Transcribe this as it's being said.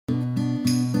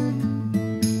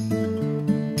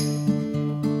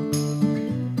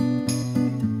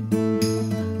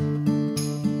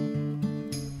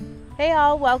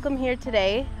all, welcome here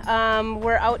today.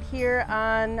 We're out here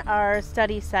on our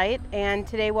study site, and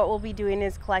today what we'll be doing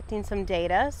is collecting some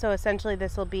data. So essentially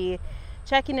this will be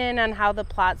checking in on how the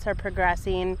plots are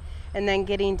progressing and then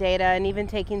getting data and even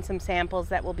taking some samples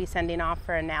that we'll be sending off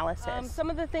for analysis. Some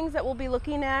of the things that we'll be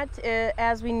looking at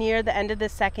as we near the end of the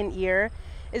second year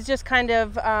is just kind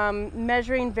of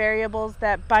measuring variables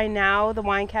that by now the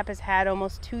wine cap has had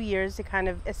almost 2 years to kind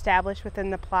of establish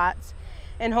within the plots,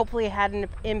 and hopefully had an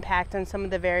impact on some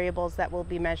of the variables that we'll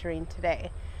be measuring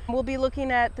today. We'll be looking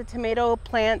at the tomato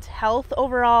plant health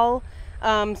overall,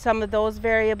 some of those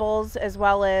variables, as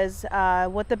well as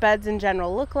what the beds in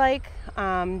general look like,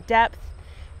 depth,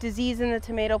 disease in the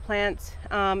tomato plants,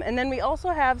 and then we also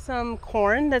have some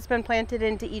corn that's been planted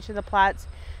into each of the plots,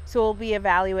 so we'll be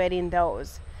evaluating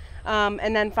those.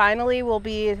 And then finally we'll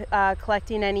be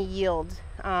collecting any yield.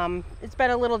 It's been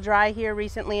a little dry here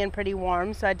recently and pretty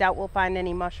warm, so I doubt we'll find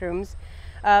any mushrooms,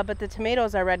 but the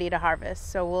tomatoes are ready to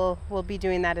harvest, so we'll be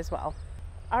doing that as well.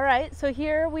 All right, so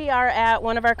here we are at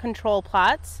one of our control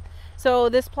plots. So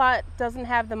this plot doesn't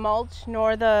have the mulch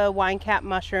nor the wine cap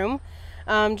mushroom,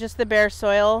 just the bare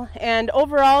soil, and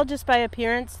overall, just by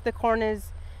appearance, the corn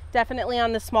is definitely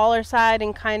on the smaller side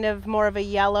and kind of more of a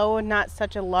yellow, not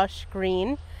such a lush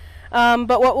green.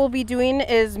 But what we'll be doing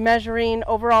is measuring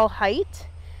overall height.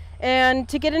 And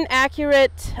to get an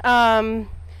accurate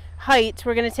height,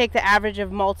 we're going to take the average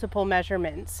of multiple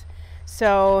measurements.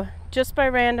 So just by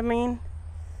randoming,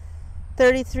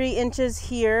 33 inches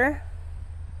here,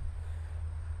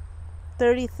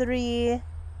 33,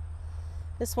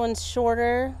 this one's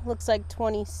shorter, looks like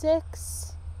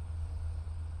 26,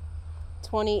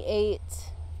 28,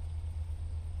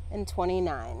 and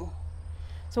 29.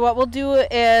 So what we'll do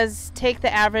is take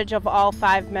the average of all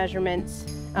 5 measurements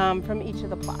from each of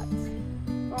the plots.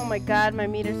 Oh my God, my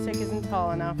meter stick isn't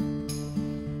tall enough.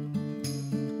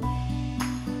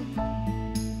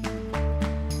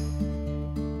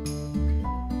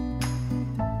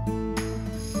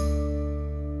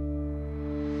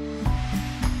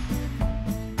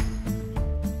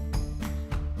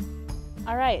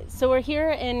 All right, so we're here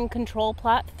in control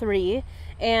plot 3,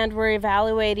 and we're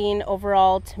evaluating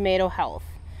overall tomato health.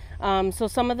 So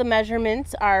some of the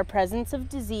measurements are presence of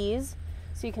disease.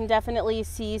 So you can definitely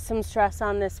see some stress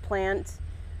on this plant,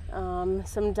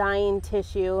 some dying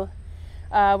tissue.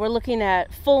 We're looking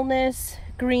at fullness,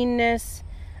 greenness,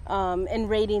 and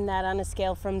rating that on a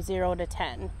scale from 0 to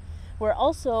 10. We're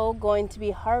also going to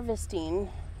be harvesting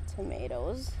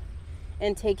tomatoes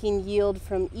and taking yield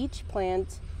from each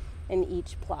plant in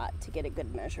each plot to get a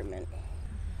good measurement.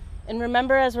 And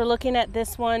remember, as we're looking at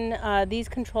this one, these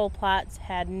control plots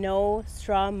had no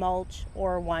straw mulch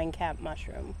or wine cap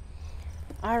mushroom.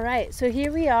 All right, so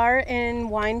here we are in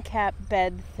wine cap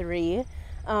bed 3.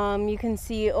 You can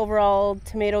see overall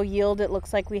tomato yield. It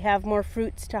looks like we have more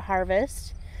fruits to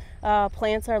harvest.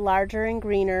 Plants are larger and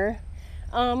greener.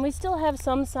 We still have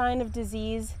some sign of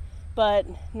disease, but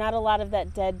not a lot of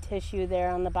that dead tissue there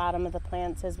on the bottom of the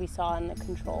plants as we saw in the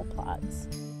control plots.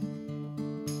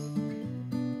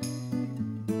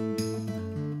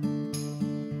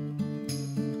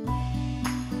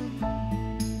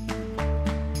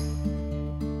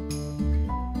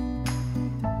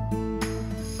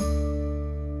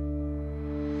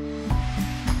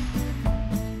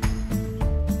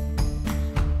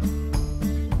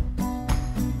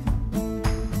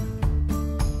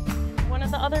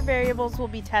 Other variables we'll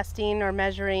be testing or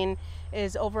measuring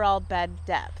is overall bed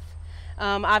depth.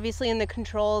 Obviously in the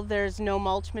control there's no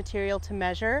mulch material to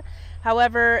measure.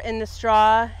 However, in the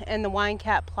straw and the wine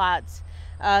cap plots,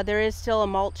 there is still a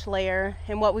mulch layer,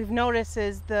 and what we've noticed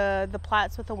is the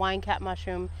plots with the wine cap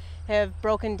mushroom have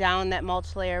broken down that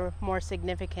mulch layer more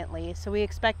significantly. So we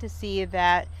expect to see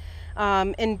that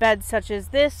in beds such as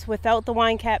this without the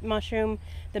wine cap mushroom,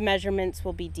 the measurements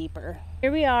will be deeper.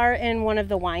 Here we are in one of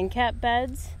the wine cap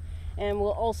beds, and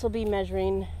we'll also be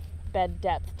measuring bed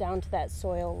depth down to that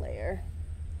soil layer.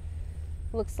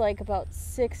 Looks like about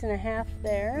 6.5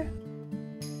 there.